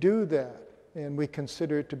 We do that, and we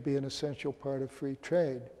consider it to be an essential part of free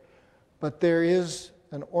trade. But there is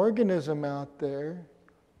an organism out there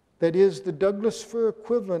that is the Douglas fir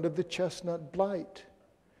equivalent of the chestnut blight.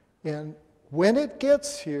 And when it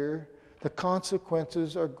gets here, the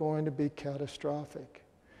consequences are going to be catastrophic.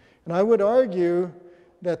 And I would argue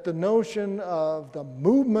that the notion of the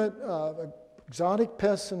movement of exotic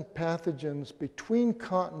pests and pathogens between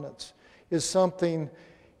continents is something,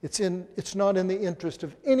 it's not in the interest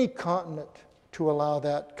of any continent to allow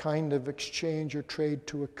that kind of exchange or trade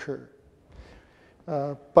to occur.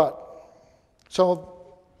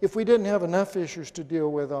 So if we didn't have enough issues to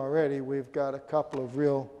deal with already, we've got a couple of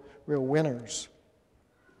real winners.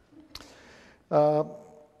 The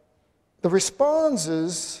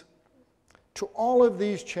responses to all of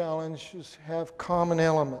these challenges have common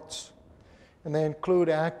elements, and they include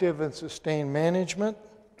active and sustained management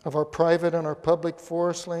of our private and our public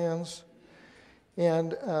forest lands,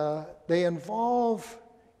 and they involve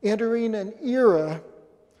entering an era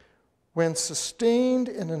when sustained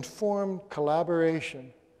and informed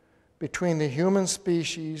collaboration between the human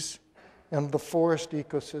species and the forest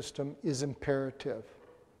ecosystem is imperative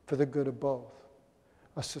for the good of both.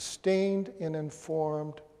 A sustained and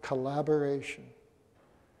informed collaboration,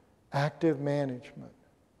 active management,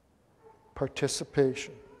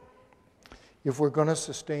 participation, if we're going to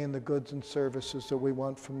sustain the goods and services that we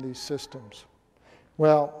want from these systems.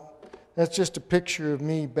 Well, that's just a picture of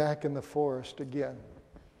me back in the forest again,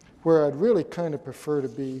 where I'd really kind of prefer to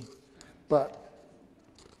be, but.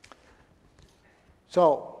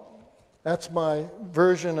 So, that's my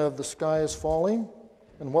version of The Sky is Falling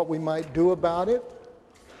and what we might do about it.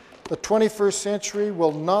 The 21st century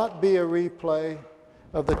will not be a replay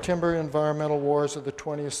of the timber environmental wars of the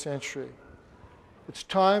 20th century. It's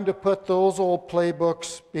time to put those old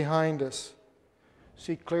playbooks behind us,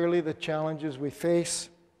 see clearly the challenges we face,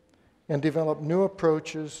 and develop new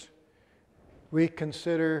approaches,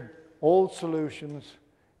 reconsider old solutions,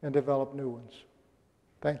 and develop new ones.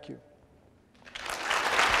 Thank you.